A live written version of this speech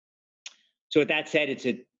So with that said, it's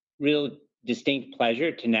a real distinct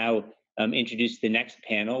pleasure to now introduce the next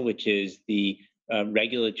panel, which is the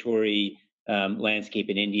regulatory landscape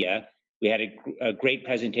in India. We had a great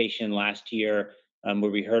presentation last year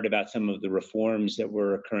where we heard about some of the reforms that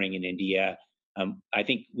were occurring in India. I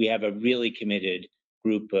think we have a really committed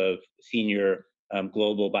group of senior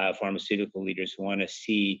global biopharmaceutical leaders who want to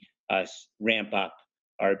see us ramp up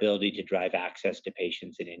our ability to drive access to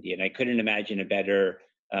patients in India. And I couldn't imagine a better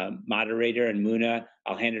moderator. And Muna,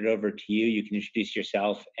 I'll hand it over to you. You can introduce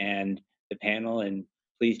yourself and the panel, and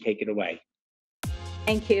please take it away.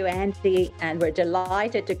 Thank you, Andy. And we're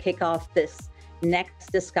delighted to kick off this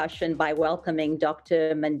next discussion by welcoming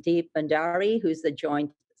Dr. Mandeep Bhandari, who's the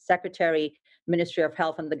Joint Secretary, Ministry of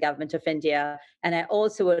Health and the Government of India. And I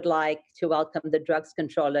also would like to welcome the Drugs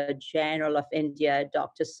Controller General of India,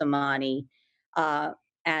 Dr. Somani.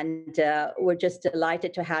 We're just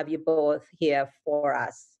delighted to have you both here for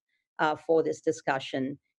us for this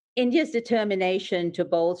discussion. India's determination to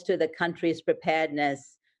bolster the country's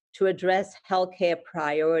preparedness to address healthcare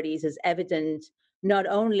priorities is evident not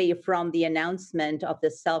only from the announcement of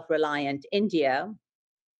the Self-Reliant India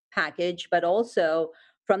package, but also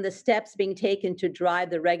from the steps being taken to drive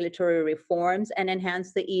the regulatory reforms and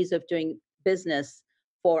enhance the ease of doing business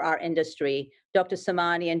for our industry. Dr.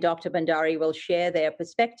 Somani and Dr. Bhandari will share their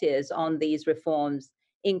perspectives on these reforms,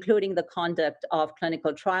 including the conduct of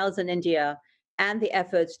clinical trials in India and the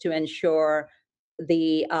efforts to ensure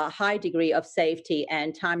the high degree of safety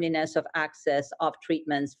and timeliness of access of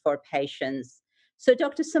treatments for patients. So,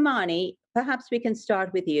 Dr. Somani, perhaps we can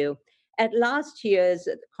start with you. At last year's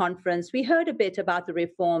conference, we heard a bit about the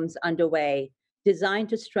reforms underway designed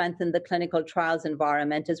to strengthen the clinical trials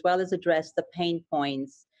environment as well as address the pain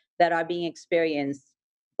points that are being experienced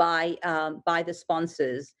by the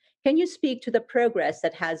sponsors. Can you speak to the progress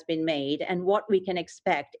that has been made and what we can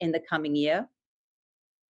expect in the coming year?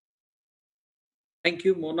 Thank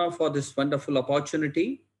you, Mona, for this wonderful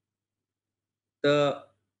opportunity. The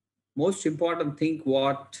most important thing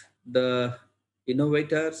what the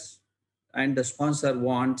innovators and the sponsor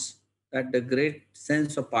wants, that the great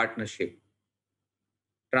sense of partnership,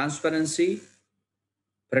 transparency,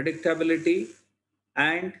 predictability,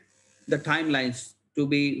 and the timelines to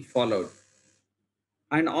be followed.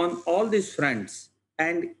 And on all these fronts,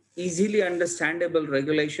 and easily understandable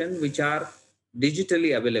regulation which are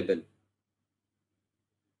digitally available,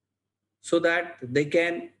 so that they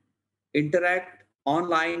can interact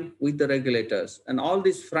online with the regulators. And all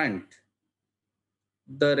this front,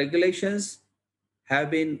 the regulations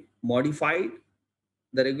have been modified.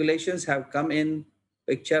 The regulations have come in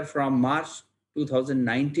picture from March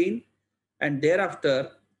 2019. And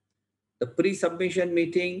thereafter, the pre-submission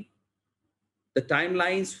meeting, the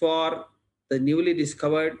timelines for the newly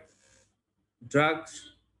discovered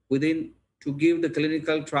drugs within to give the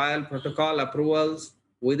clinical trial protocol approvals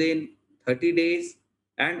within 30 days,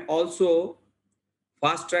 and also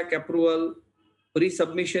fast track approval,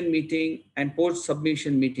 pre-submission meeting and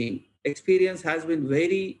post-submission meeting. Experience has been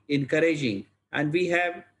very encouraging, and we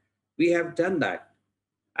have done that.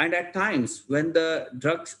 And at times when the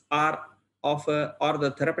drugs are of or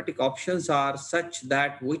the therapeutic options are such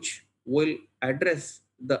that which will address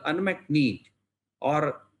the unmet need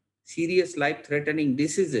or serious life-threatening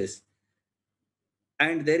diseases,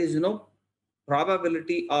 and there is no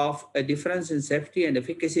probability of a difference in safety and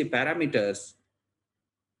efficacy parameters,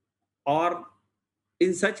 or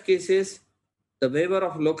in such cases, the waiver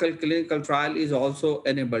of local clinical trial is also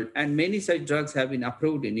enabled. And many such drugs have been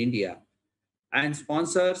approved in India. And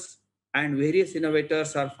sponsors and various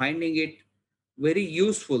innovators are finding it very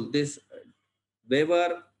useful, this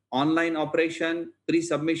waiver, online operation,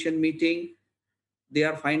 pre-submission meeting, they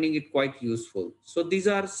are finding it quite useful. So these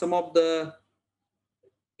are some of the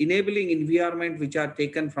enabling environment which are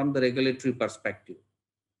taken from the regulatory perspective.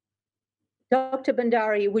 Dr.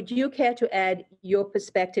 Bhandari, would you care to add your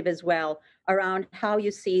perspective as well around how you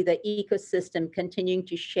see the ecosystem continuing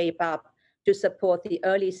to shape up to support the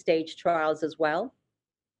early stage trials as well?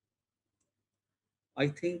 I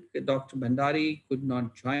think Dr. Bhandari could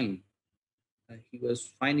not join. He was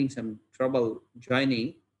finding some trouble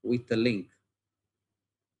joining with the link.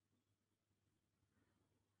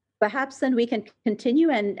 Perhaps then we can continue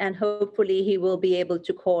and hopefully he will be able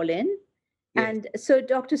to call in. Yes. And so,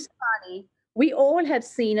 Dr. Somani, we all have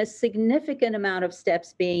seen a significant amount of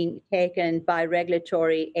steps being taken by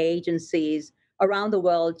regulatory agencies around the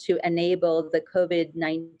world to enable the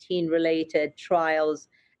COVID-19 related trials,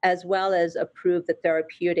 as well as approve the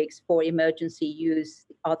therapeutics for emergency use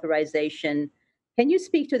authorization. Can you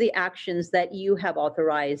speak to the actions that you have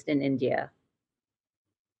authorized in India?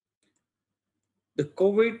 The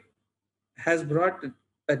COVID has brought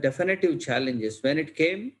a definitive challenges. When it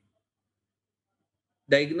came,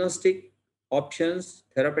 diagnostic options,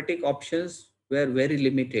 therapeutic options were very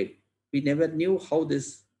limited. We never knew how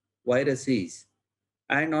this virus is.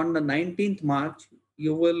 And on the 19th March,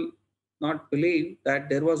 you will not believe that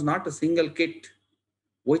there was not a single kit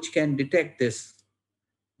which can detect this,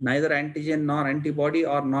 neither antigen nor antibody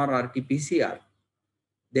or nor RT-PCR.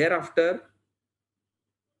 Thereafter,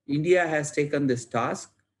 India has taken this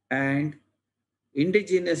task and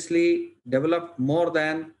indigenously developed more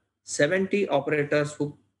than 70 operators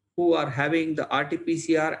who are having the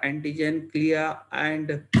RT-PCR, antigen, CLIA,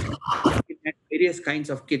 and various kinds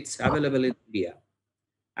of kits available in India.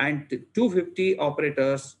 And 250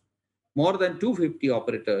 operators, more than 250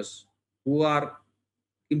 operators who are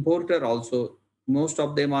importer also, most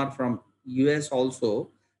of them are from US also,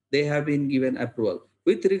 they have been given approval.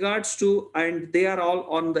 With regards to, and they are all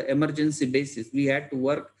on the emergency basis, we had to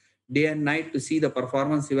work day and night to see the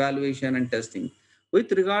performance evaluation and testing.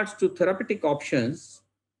 With regards to therapeutic options,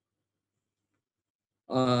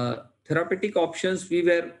 we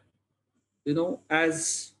were,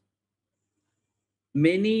 as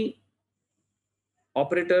many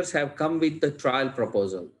operators have come with the trial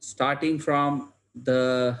proposal, starting from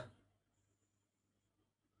the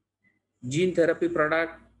gene therapy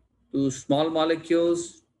product to small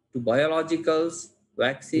molecules to biologicals,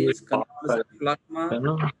 vaccines, convalescent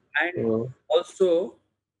plasma, and also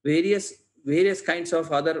various kinds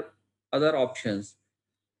of other options.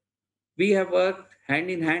 We have worked hand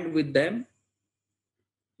in hand with them.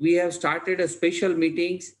 We have started a special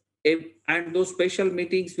meetings, and those special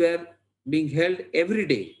meetings were being held every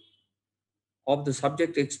day of the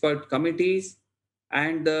subject expert committees,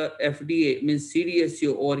 and the FDA, means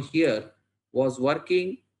CDSU over here, was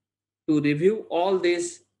working to review all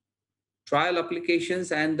these trial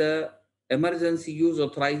applications and the emergency use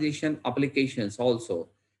authorization applications also.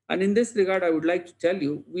 And in this regard, I would like to tell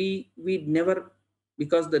you, we never,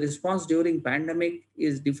 because the response during pandemic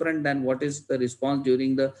is different than what is the response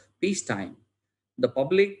during the peacetime. The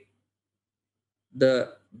public,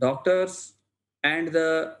 the doctors, and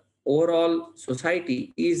the overall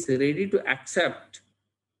society is ready to accept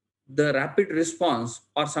the rapid response,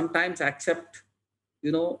 or sometimes accept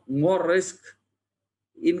more risk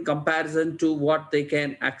in comparison to what they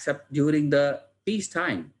can accept during the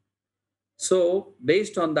peacetime. So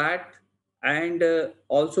based on that, and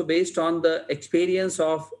also based on the experience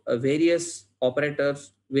of various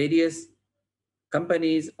operators, various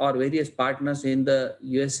companies, or various partners in the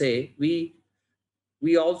USA, we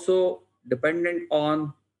also depended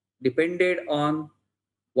on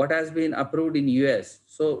what has been approved in US.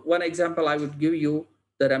 So one example I would give you,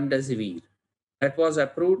 the remdesivir that was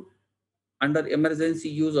approved under emergency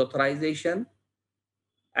use authorization,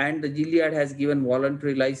 and the Gilead has given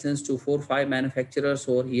voluntary license to 4-5 manufacturers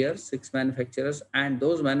over here, 6 manufacturers, and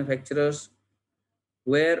those manufacturers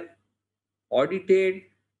were audited,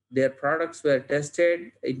 their products were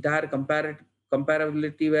tested, entire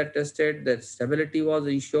comparability were tested, their stability was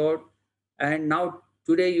ensured. And now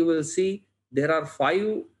today you will see there are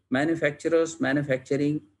 5 manufacturers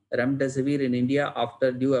manufacturing remdesivir in India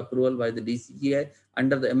after due approval by the DCGI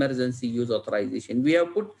under the emergency use authorization. We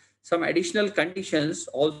have put some additional conditions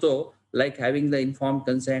also, like having the informed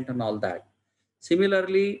consent and all that.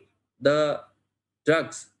 Similarly, the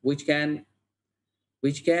drugs which can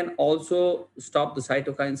also stop the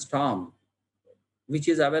cytokine storm, which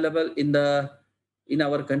is available in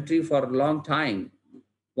our country for a long time.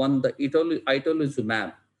 One, the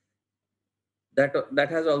itolizumab, that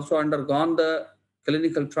has also undergone the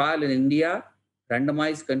clinical trial in India,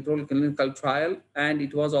 randomized controlled clinical trial, and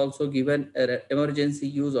it was also given an emergency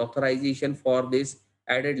use authorization for this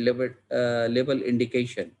added label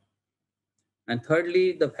indication. And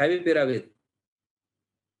thirdly, the favipiravir.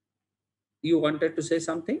 You wanted to say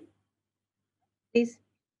something? Please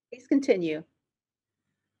continue.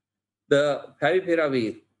 The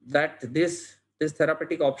favipiravir, that this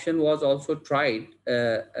therapeutic option was also tried.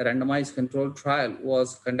 A randomized controlled trial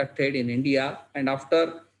was conducted in India, and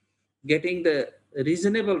after getting the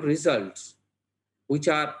reasonable results,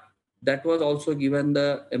 that was also given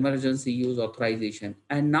the emergency use authorization.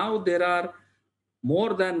 And now there are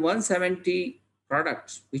more than 170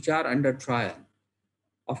 products which are under trial,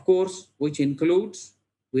 of course, which includes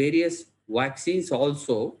various vaccines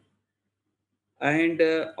also. And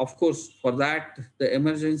of course, for that, the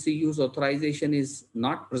emergency use authorization is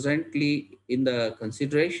not presently in the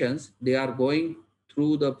considerations. They are going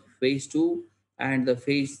through the phase 2 and the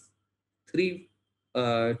phase 3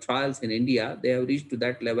 trials in India. They have reached to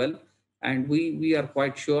that level, and we are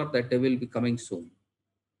quite sure that they will be coming soon.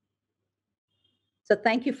 So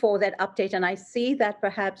thank you for that update. And I see that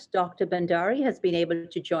perhaps Dr. Bhandari has been able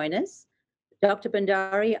to join us. Dr.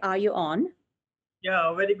 Bhandari, are you on?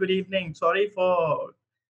 Yeah, very good evening. Sorry for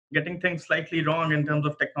getting things slightly wrong in terms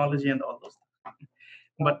of technology and all those things.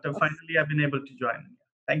 But finally, I've been able to join.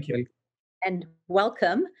 Thank you. And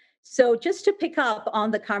welcome. So just to pick up on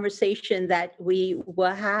the conversation that we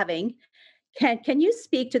were having, can you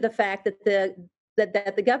speak to the fact that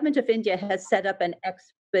the government of India has set up an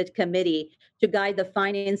expert committee to guide the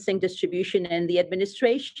financing, distribution, and the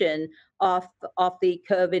administration of the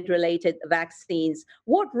COVID-related vaccines?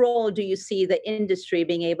 What role do you see the industry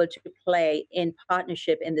being able to play in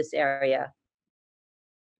partnership in this area?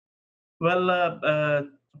 Well,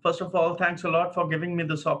 first of all, thanks a lot for giving me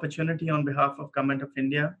this opportunity on behalf of Government of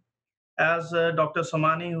India. As Dr.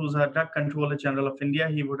 Somani, who's a Drug Controller General of India,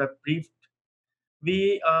 he would have briefed.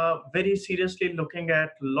 We are very seriously looking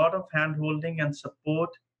at a lot of hand-holding and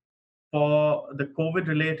support for the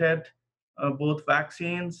COVID-related, both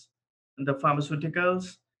vaccines, the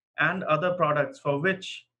pharmaceuticals, and other products for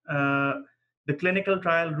which the clinical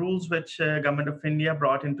trial rules which Government of India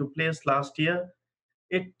brought into place last year,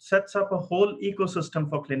 it sets up a whole ecosystem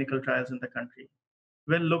for clinical trials in the country.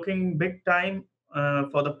 We're looking big time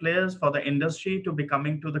for the players, for the industry to be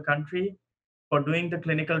coming to the country for doing the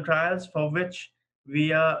clinical trials, for which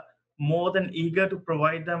we are more than eager to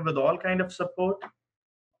provide them with all kind of support.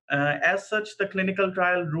 As such, the clinical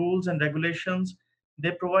trial rules and regulations,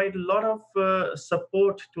 they provide a lot of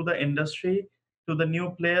support to the industry, to the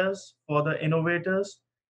new players, for the innovators,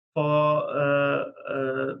 for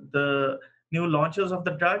the new launches of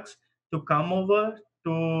the drugs to come over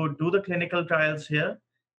to do the clinical trials here.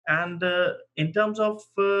 And in terms of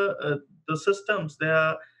the systems,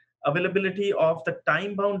 their availability of the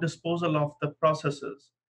time-bound disposal of the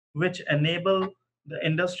processes, which enable the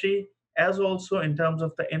industry, as also in terms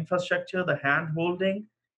of the infrastructure, the hand-holding,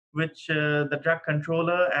 which the drug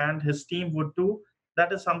controller and his team would do.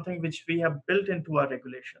 That is something which we have built into our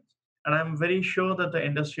regulations. And I'm very sure that the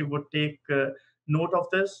industry would take note of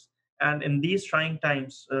this. And in these trying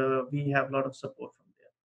times, we have a lot of support from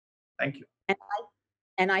there. Thank you.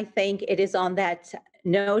 And I think it is on that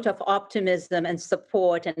note of optimism and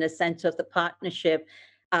support and a sense of the partnership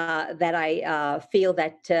that I feel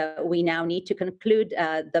that we now need to conclude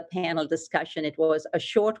the panel discussion. It was a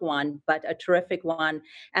short one, but a terrific one.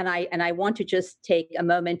 And I want to just take a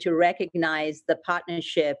moment to recognize the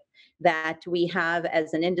partnership that we have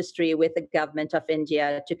as an industry with the government of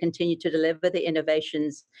India to continue to deliver the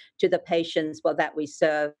innovations to the patients that we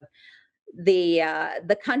serve.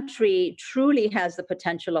 The country truly has the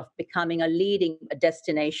potential of becoming a leading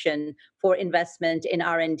destination for investment in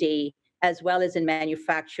R&D as well as in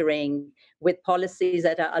manufacturing, with policies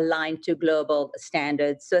that are aligned to global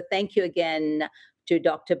standards. So thank you again to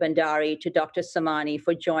Dr. Bhandari, to Dr. Somani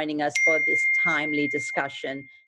for joining us for this timely discussion.